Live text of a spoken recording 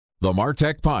The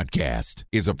MarTech Podcast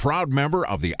is a proud member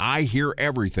of the I Hear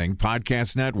Everything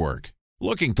Podcast Network.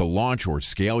 Looking to launch or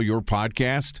scale your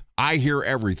podcast? I Hear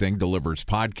Everything delivers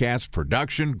podcast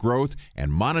production, growth,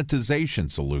 and monetization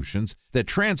solutions that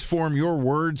transform your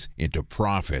words into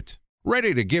profit.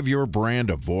 Ready to give your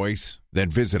brand a voice? Then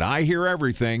visit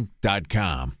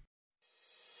iheareverything.com.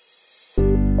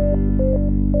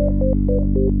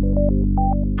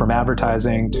 From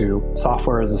advertising to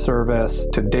software as a service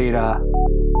to data.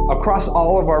 Across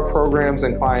all of our programs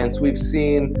and clients, we've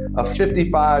seen a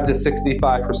 55 to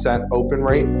 65% open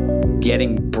rate.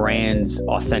 Getting brands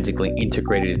authentically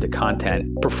integrated into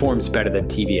content performs better than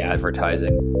TV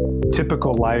advertising.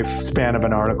 Typical lifespan of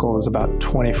an article is about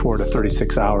 24 to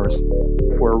 36 hours.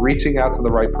 If we're reaching out to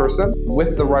the right person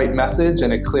with the right message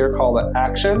and a clear call to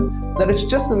action, then it's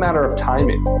just a matter of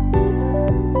timing.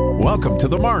 Welcome to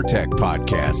the MarTech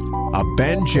Podcast, a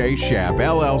Ben J. Schaap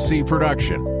LLC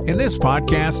production. In this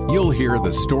podcast, you'll hear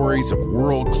the stories of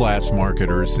world-class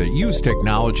marketers that use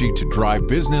technology to drive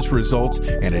business results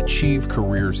and achieve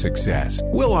career success.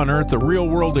 We'll unearth the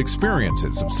real-world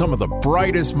experiences of some of the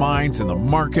brightest minds in the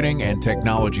marketing and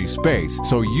technology space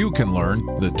so you can learn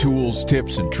the tools,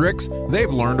 tips, and tricks they've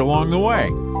learned along the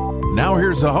way. Now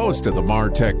here's the host of the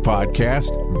MarTech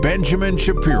Podcast, Benjamin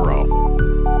Shapiro.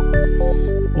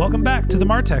 Welcome back to the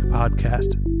MarTech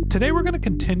Podcast. Today we're going to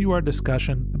continue our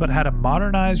discussion about how to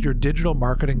modernize your digital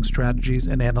marketing strategies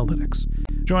and analytics.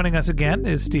 Joining us again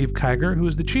is Steve Kiger, who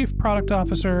is the Chief Product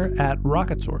Officer at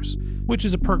RocketSource, which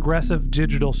is a progressive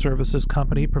digital services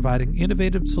company providing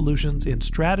innovative solutions in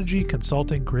strategy,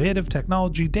 consulting, creative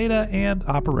technology, data, and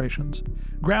operations.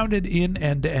 Grounded in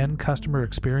end-to-end customer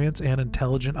experience and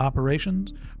intelligent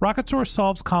operations, RocketSource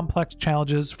solves complex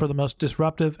challenges for the most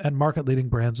disruptive and market-leading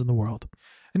brands in the world.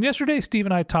 And yesterday, Steve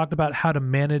and I talked about how to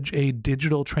manage a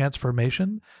digital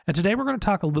transformation. And today we're going to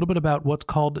talk a little bit about what's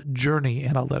called journey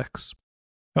analytics.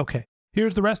 Okay,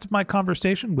 here's the rest of my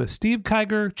conversation with Steve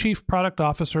Kiger, Chief Product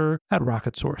Officer at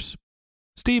RocketSource.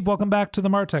 Steve, welcome back to the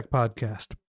MarTech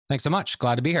Podcast. Thanks so much.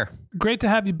 Glad to be here. Great to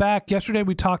have you back. Yesterday,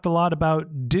 we talked a lot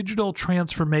about digital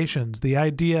transformations, the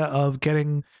idea of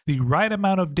getting the right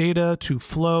amount of data to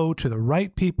flow to the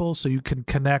right people so you can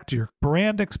connect your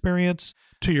brand experience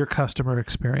to your customer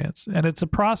experience. And it's a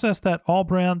process that all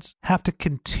brands have to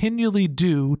continually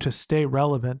do to stay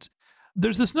relevant.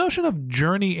 There's this notion of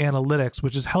journey analytics,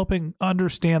 which is helping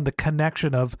understand the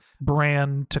connection of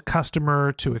brand to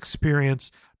customer to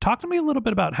experience. Talk to me a little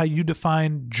bit about how you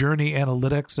define journey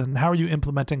analytics and how are you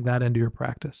implementing that into your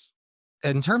practice?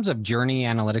 In terms of journey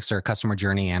analytics or customer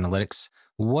journey analytics,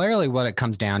 really what it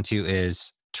comes down to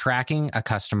is tracking a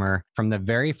customer from the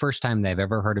very first time they've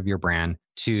ever heard of your brand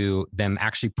to them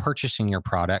actually purchasing your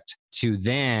product to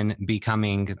then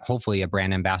becoming hopefully a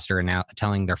brand ambassador and now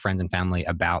telling their friends and family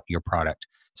about your product.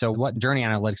 So what journey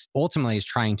analytics ultimately is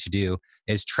trying to do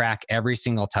is track every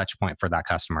single touch point for that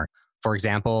customer. For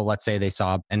example, let's say they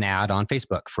saw an ad on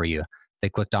Facebook for you. They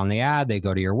clicked on the ad, they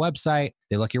go to your website,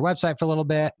 they look at your website for a little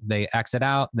bit, they exit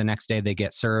out. The next day they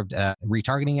get served a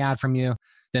retargeting ad from you.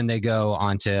 Then they go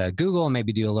onto Google and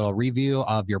maybe do a little review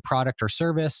of your product or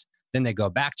service. Then they go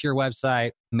back to your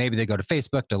website. Maybe they go to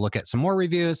Facebook to look at some more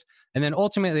reviews. And then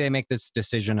ultimately they make this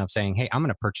decision of saying, hey, I'm going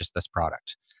to purchase this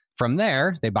product. From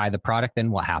there, they buy the product.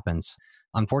 Then what happens?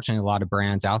 Unfortunately, a lot of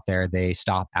brands out there, they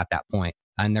stop at that point.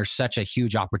 And there's such a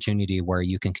huge opportunity where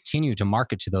you can continue to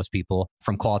market to those people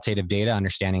from qualitative data,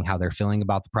 understanding how they're feeling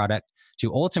about the product,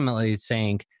 to ultimately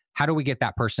saying, how do we get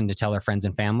that person to tell their friends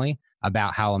and family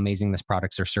about how amazing this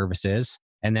product or service is?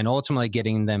 And then ultimately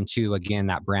getting them to, again,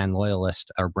 that brand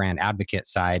loyalist or brand advocate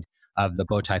side of the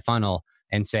bow tie funnel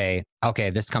and say, okay,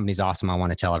 this company's awesome. I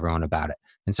want to tell everyone about it.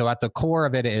 And so at the core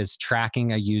of it is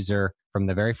tracking a user from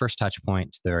the very first touch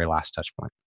point to the very last touch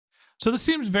point. So this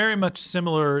seems very much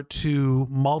similar to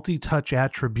multi-touch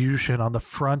attribution on the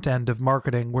front end of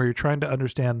marketing, where you're trying to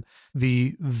understand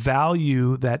the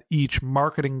value that each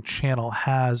marketing channel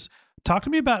has. Talk to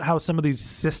me about how some of these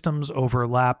systems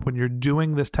overlap when you're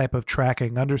doing this type of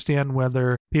tracking. Understand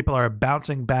whether people are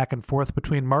bouncing back and forth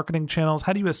between marketing channels.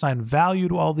 How do you assign value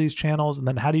to all these channels? And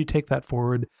then how do you take that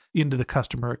forward into the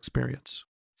customer experience?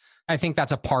 I think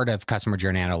that's a part of customer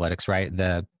journey analytics, right?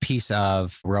 The piece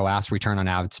of ROAS, return on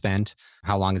ad spend.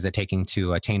 How long is it taking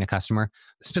to attain a customer?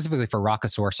 Specifically for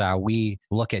RocketSource, we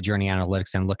look at journey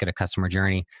analytics and look at a customer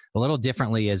journey a little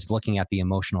differently, is looking at the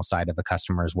emotional side of a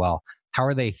customer as well. How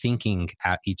are they thinking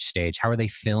at each stage? How are they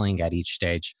feeling at each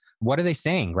stage? What are they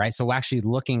saying, right? So actually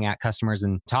looking at customers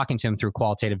and talking to them through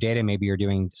qualitative data, maybe you're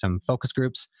doing some focus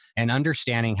groups and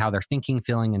understanding how they're thinking,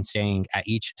 feeling, and saying at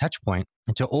each touch point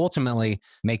to ultimately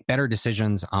make better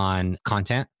decisions on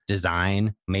content,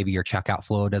 design. Maybe your checkout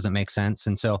flow doesn't make sense.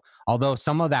 And so, although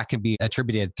some of that can be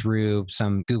attributed through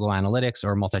some Google Analytics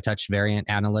or multi-touch variant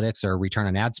analytics or return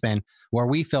on ad spend, where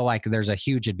we feel like there's a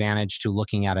huge advantage to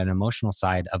looking at an emotional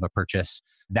side of a purchase,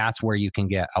 that's where you can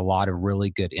get a lot of really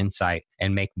good insight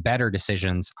and make better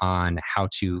decisions on how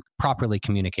to properly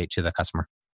communicate to the customer.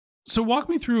 So walk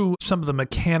me through some of the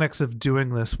mechanics of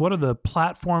doing this. What are the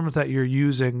platforms that you're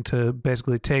using to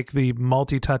basically take the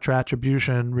multi-touch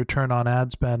attribution, return on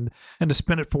ad spend, and to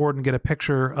spin it forward and get a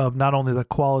picture of not only the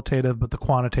qualitative, but the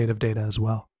quantitative data as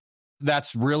well?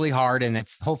 That's really hard. And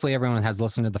hopefully everyone has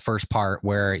listened to the first part,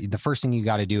 where the first thing you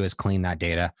got to do is clean that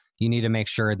data. You need to make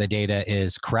sure the data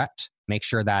is correct, make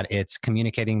sure that it's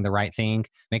communicating the right thing,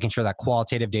 making sure that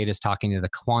qualitative data is talking to the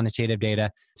quantitative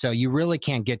data. So you really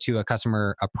can't get to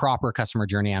a proper customer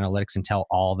journey analytics until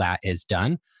all that is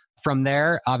done. From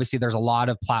there, obviously, there's a lot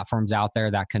of platforms out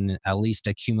there that can at least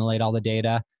accumulate all the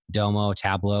data. Domo,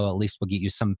 Tableau, at least will get you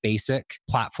some basic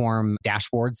platform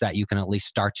dashboards that you can at least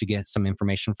start to get some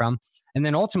information from. And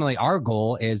then ultimately, our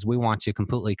goal is we want to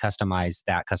completely customize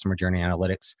that customer journey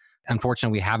analytics.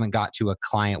 Unfortunately, we haven't got to a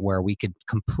client where we could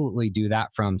completely do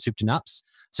that from soup to nuts.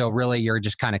 So really, you're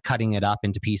just kind of cutting it up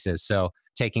into pieces. So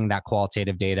taking that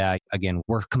qualitative data, again,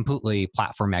 we're completely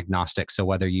platform agnostic. So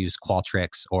whether you use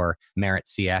Qualtrics or Merit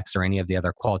CX or any of the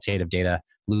other qualitative data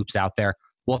loops out there,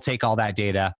 we'll take all that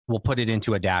data, we'll put it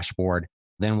into a dashboard,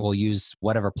 then we'll use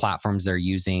whatever platforms they're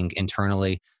using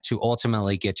internally to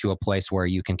ultimately get to a place where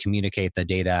you can communicate the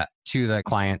data to the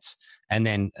clients. And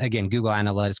then again, Google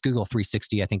Analytics, Google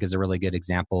 360, I think is a really good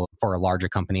example for a larger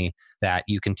company that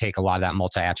you can take a lot of that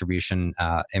multi-attribution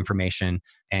information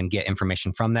and get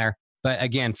information from there. But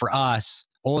again, for us,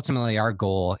 ultimately, our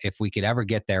goal, if we could ever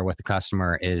get there with the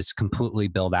customer, is completely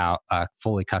build out a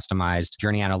fully customized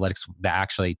journey analytics that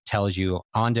actually tells you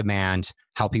on demand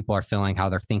how people are feeling, how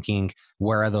they're thinking,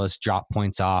 where are those drop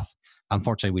points off.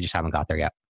 Unfortunately, we just haven't got there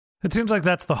yet. It seems like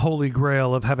that's the holy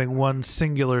grail of having one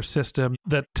singular system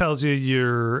that tells you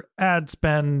your ad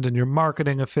spend and your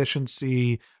marketing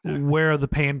efficiency, where are the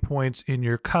pain points in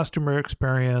your customer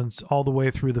experience, all the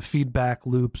way through the feedback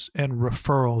loops and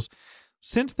referrals.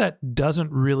 Since that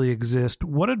doesn't really exist,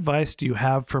 what advice do you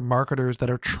have for marketers that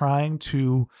are trying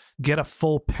to get a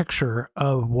full picture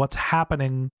of what's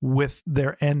happening with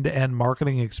their end-to-end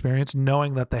marketing experience,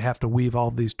 knowing that they have to weave all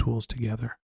of these tools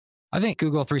together? I think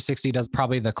Google 360 does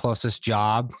probably the closest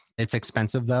job. It's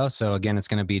expensive though. So again, it's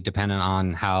going to be dependent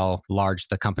on how large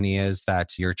the company is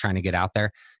that you're trying to get out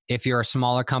there. If you're a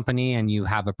smaller company and you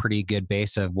have a pretty good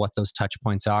base of what those touch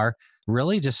points are,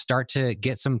 really just start to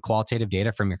get some qualitative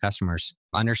data from your customers.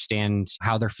 Understand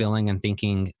how they're feeling and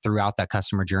thinking throughout that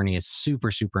customer journey is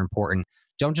super, super important.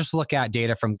 Don't just look at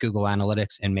data from Google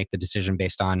Analytics and make the decision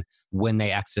based on when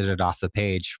they exited off the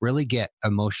page. Really get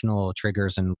emotional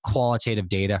triggers and qualitative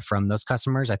data from those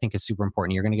customers. I think is super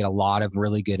important. You're going to get a lot of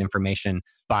really good information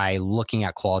by looking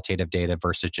at qualitative data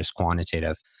versus just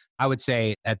quantitative. I would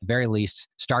say at the very least,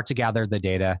 start to gather the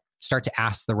data, start to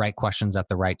ask the right questions at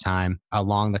the right time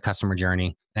along the customer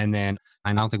journey. And then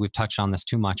I don't think we've touched on this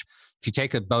too much. If you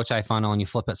take a bow tie funnel and you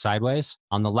flip it sideways,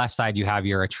 on the left side, you have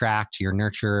your attract, your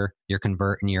nurture, your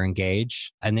convert, and your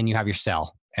engage. And then you have your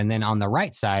sell. And then on the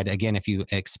right side, again, if you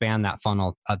expand that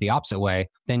funnel the opposite way,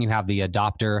 then you have the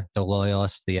adopter, the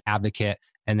loyalist, the advocate,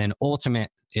 and then ultimate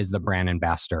is the brand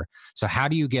ambassador. So how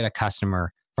do you get a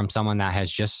customer from someone that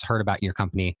has just heard about your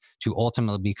company to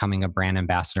ultimately becoming a brand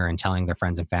ambassador and telling their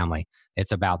friends and family?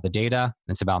 It's about the data.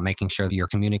 It's about making sure that you're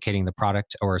communicating the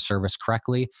product or service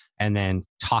correctly, and then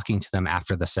talking to them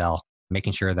after the sale,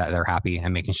 making sure that they're happy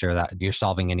and making sure that you're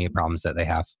solving any problems that they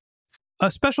have.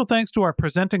 A special thanks to our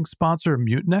presenting sponsor,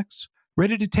 Mutinex.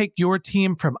 Ready to take your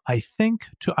team from I think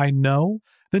to I know?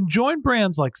 Then join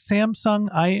brands like Samsung,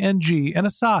 ING, and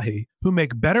Asahi who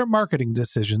make better marketing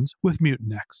decisions with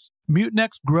Mutinex.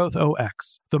 Mutinex Growth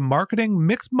OX, the marketing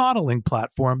mix modeling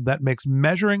platform that makes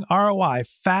measuring ROI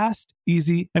fast,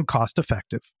 easy, and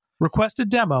cost-effective. Request a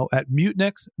demo at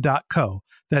mutinex.co.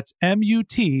 That's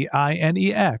MUTINEX.co.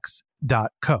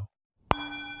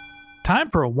 Time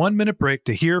for a 1-minute break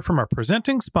to hear from our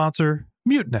presenting sponsor,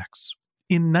 Mutinex.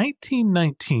 In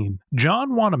 1919,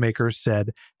 John Wanamaker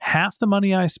said, "Half the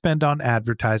money I spend on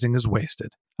advertising is wasted.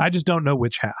 I just don't know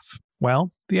which half."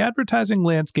 Well, the advertising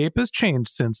landscape has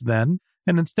changed since then,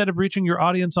 and instead of reaching your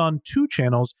audience on 2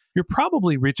 channels, you're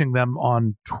probably reaching them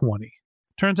on 20.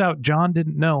 Turns out John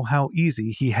didn't know how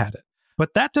easy he had it.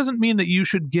 But that doesn't mean that you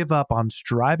should give up on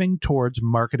striving towards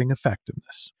marketing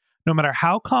effectiveness. No matter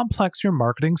how complex your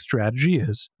marketing strategy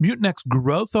is, Mutinex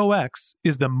Growth OX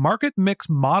is the market mix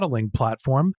modeling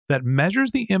platform that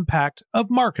measures the impact of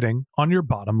marketing on your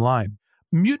bottom line.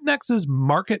 Mutinex's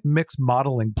market mix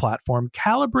modeling platform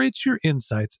calibrates your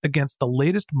insights against the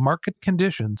latest market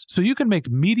conditions so you can make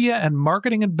media and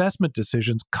marketing investment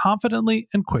decisions confidently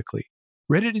and quickly.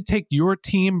 Ready to take your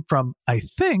team from I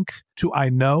think to I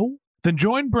know? Then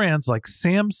join brands like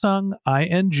Samsung,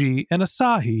 ING, and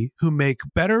Asahi who make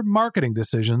better marketing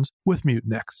decisions with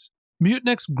Mutinex.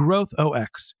 Mutinex Growth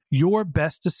OX. Your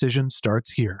best decision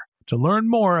starts here. To learn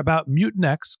more about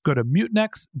Mutinex, go to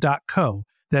mutinex.co.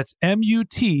 That's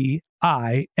MUTINEX.co.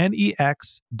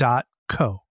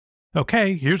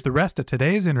 Okay, here's the rest of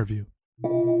today's interview.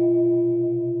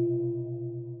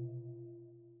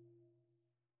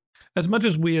 As much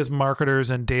as we as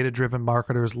marketers and data-driven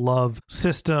marketers love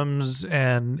systems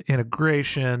and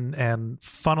integration and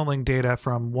funneling data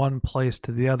from one place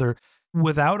to the other,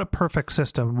 without a perfect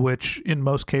system, which in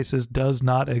most cases does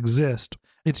not exist,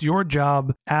 it's your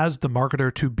job as the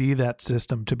marketer to be that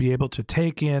system, to be able to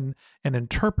take in and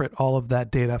interpret all of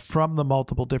that data from the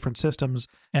multiple different systems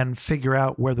and figure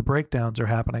out where the breakdowns are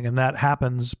happening. And that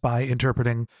happens by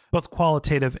interpreting both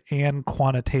qualitative and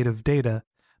quantitative data.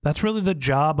 That's really the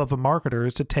job of a marketer,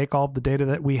 is to take all of the data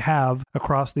that we have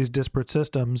across these disparate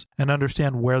systems and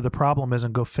understand where the problem is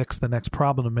and go fix the next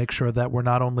problem to make sure that we're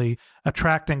not only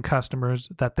attracting customers,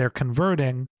 that they're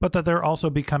converting, but that they're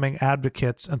also becoming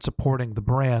advocates and supporting the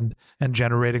brand and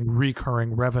generating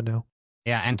recurring revenue.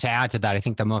 Yeah. And to add to that, I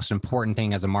think the most important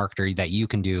thing as a marketer that you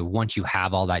can do once you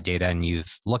have all that data and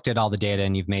you've looked at all the data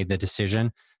and you've made the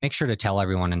decision, make sure to tell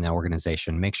everyone in the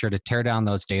organization, make sure to tear down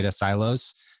those data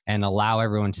silos and allow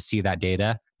everyone to see that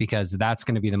data, because that's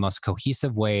going to be the most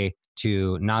cohesive way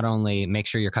to not only make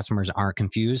sure your customers aren't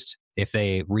confused if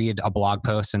they read a blog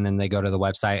post and then they go to the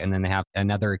website and then they have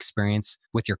another experience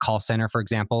with your call center, for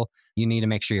example. You need to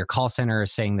make sure your call center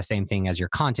is saying the same thing as your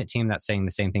content team, that's saying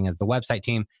the same thing as the website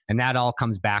team. And that all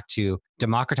comes back to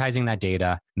democratizing that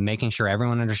data, making sure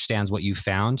everyone understands what you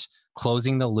found,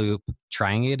 closing the loop,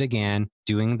 trying it again,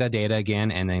 doing the data again,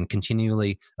 and then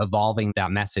continually evolving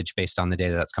that message based on the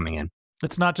data that's coming in.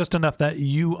 It's not just enough that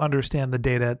you understand the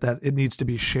data, that it needs to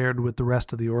be shared with the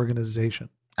rest of the organization.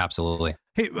 Absolutely.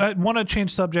 Hey, I want to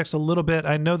change subjects a little bit.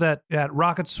 I know that at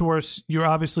Rocket Source, you're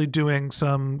obviously doing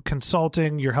some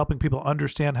consulting. You're helping people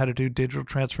understand how to do digital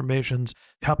transformations,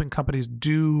 helping companies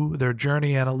do their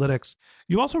journey analytics.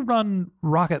 You also run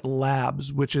Rocket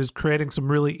Labs, which is creating some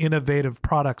really innovative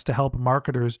products to help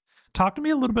marketers. Talk to me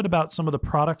a little bit about some of the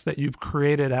products that you've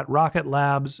created at Rocket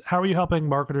Labs. How are you helping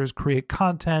marketers create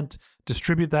content,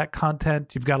 distribute that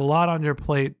content? You've got a lot on your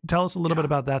plate. Tell us a little bit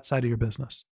about that side of your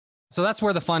business. So that's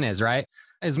where the fun is, right?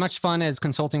 As much fun as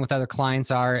consulting with other clients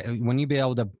are, when you be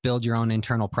able to build your own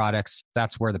internal products,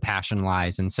 that's where the passion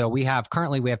lies. And so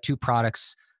currently we have two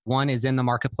products. One is in the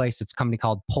marketplace. It's a company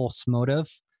called Pulse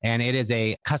Motive, and it is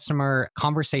a customer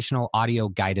conversational audio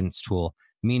guidance tool,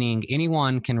 meaning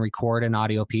anyone can record an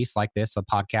audio piece like this, a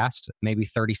podcast, maybe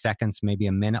 30 seconds, maybe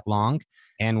a minute long.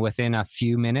 And within a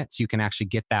few minutes, you can actually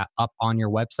get that up on your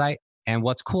website. And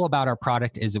what's cool about our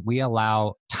product is that we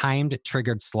allow timed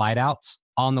triggered slide outs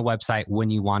on the website when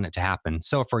you want it to happen.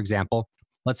 So for example,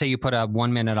 let's say you put a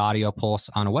 1-minute audio pulse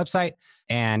on a website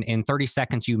and in 30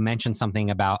 seconds, you mention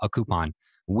something about a coupon.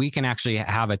 We can actually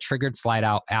have a triggered slide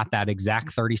out at that exact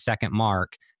 30-second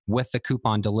mark with the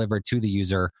coupon delivered to the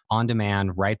user on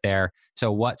demand right there.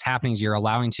 So what's happening is you're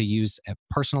allowing to use a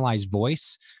personalized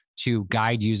voice to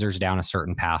guide users down a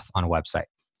certain path on a website.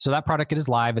 So that product is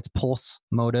live. It's Pulse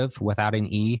Motive without an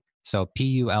E. So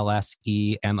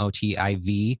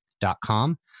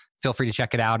PulseMotiv.com. Feel free to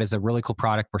check it out. It's a really cool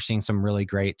product. We're seeing some really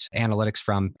great analytics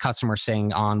from customers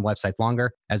staying on websites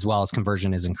longer, as well as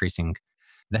conversion is increasing.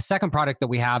 The second product that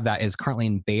we have that is currently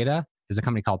in beta is a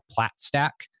company called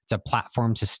PlatStack. It's a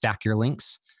platform to stack your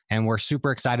links. And we're super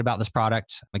excited about this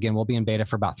product. Again, we'll be in beta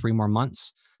for about 3 more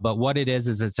months. But what it is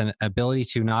it's an ability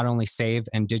to not only save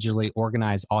and digitally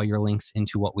organize all your links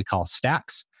into what we call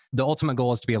stacks. The ultimate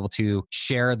goal is to be able to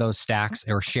share those stacks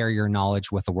or share your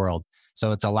knowledge with the world.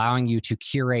 So it's allowing you to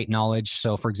curate knowledge.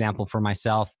 So for example, for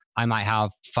myself, I might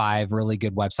have 5 really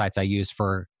good websites I use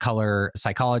for color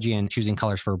psychology and choosing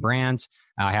colors for brands.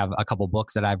 I have a couple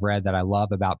books that I've read that I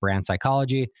love about brand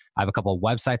psychology. I have a couple of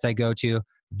websites I go to.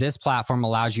 This platform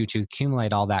allows you to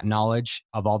accumulate all that knowledge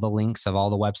of all the links of all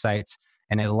the websites,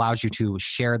 and it allows you to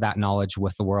share that knowledge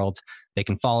with the world. They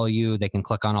can follow you. They can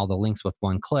click on all the links with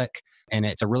one click. And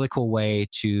it's a really cool way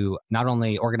to not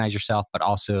only organize yourself, but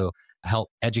also help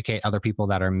educate other people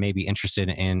that are maybe interested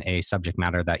in a subject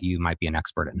matter that you might be an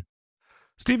expert in.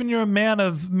 Stephen, you're a man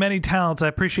of many talents. I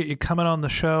appreciate you coming on the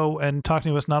show and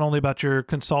talking to us not only about your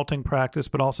consulting practice,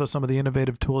 but also some of the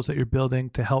innovative tools that you're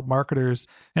building to help marketers.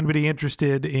 Anybody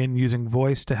interested in using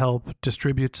voice to help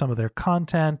distribute some of their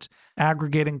content,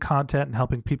 aggregating content, and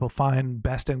helping people find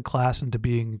best in class into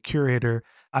being a curator.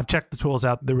 I've checked the tools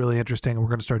out. They're really interesting, and we're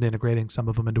going to start integrating some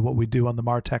of them into what we do on the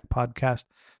MarTech podcast.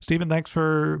 Stephen, thanks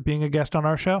for being a guest on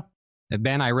our show.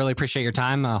 Ben, I really appreciate your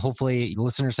time. Hopefully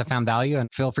listeners have found value,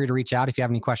 and feel free to reach out if you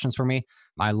have any questions for me.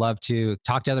 I love to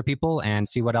talk to other people and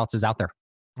see what else is out there.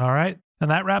 All right.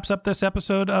 And that wraps up this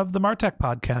episode of the MarTech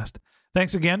podcast.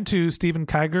 Thanks again to Stephen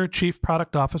Kiger, Chief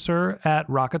Product Officer at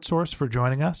RocketSource, for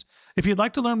joining us. If you'd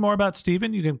like to learn more about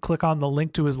Stephen, you can click on the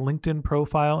link to his LinkedIn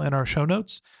profile in our show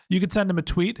notes. You can send him a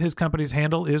tweet. His company's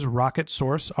handle is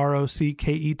RocketSource,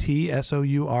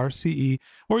 RocketSource,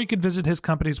 or you can visit his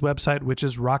company's website, which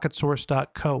is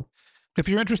rocketsource.co. If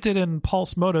you're interested in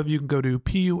Pulse Motive, you can go to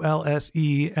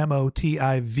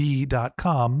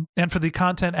pulsemotiv.com. And for the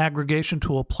content aggregation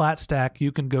tool PlatStack,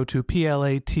 you can go to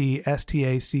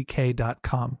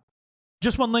platstack.com.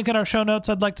 Just one link in our show notes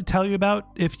I'd like to tell you about.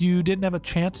 If you didn't have a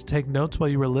chance to take notes while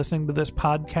you were listening to this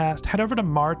podcast, head over to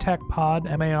MarTechPod,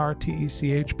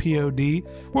 MarTechPod,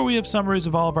 where we have summaries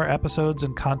of all of our episodes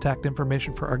and contact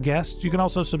information for our guests. You can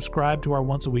also subscribe to our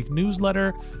once-a-week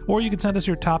newsletter, or you can send us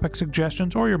your topic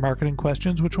suggestions or your marketing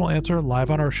questions, which we'll answer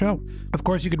live on our show. Of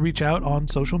course, you can reach out on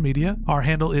social media. Our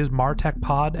handle is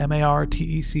MarTechPod,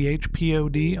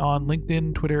 MarTechPod, on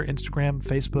LinkedIn, Twitter, Instagram,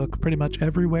 Facebook, pretty much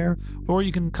everywhere. Or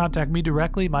you can contact me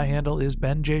directly. My handle is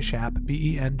Ben J. Shap,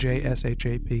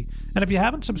 BenJShap. And if you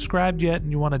haven't subscribed yet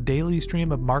and you want a daily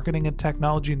stream of marketing and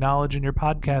technology knowledge in your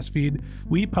podcast feed,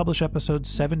 we publish episodes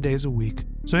 7 days a week.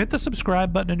 So hit the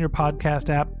subscribe button in your podcast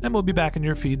app, and we'll be back in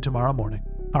your feed tomorrow morning.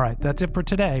 All right, that's it for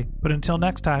today. But until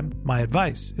next time, my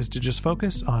advice is to just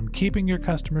focus on keeping your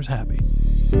customers happy.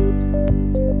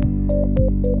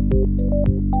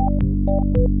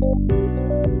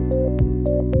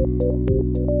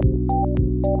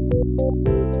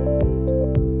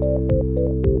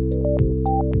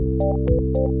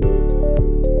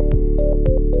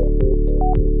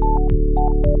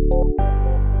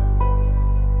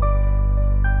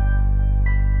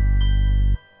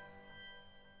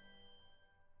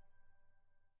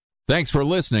 Thanks for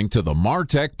listening to the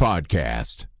MarTech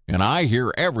Podcast, an I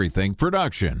Hear Everything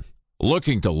production.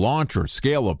 Looking to launch or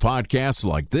scale a podcast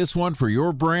like this one for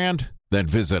your brand? Then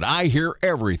visit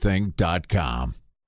iheareverything.com.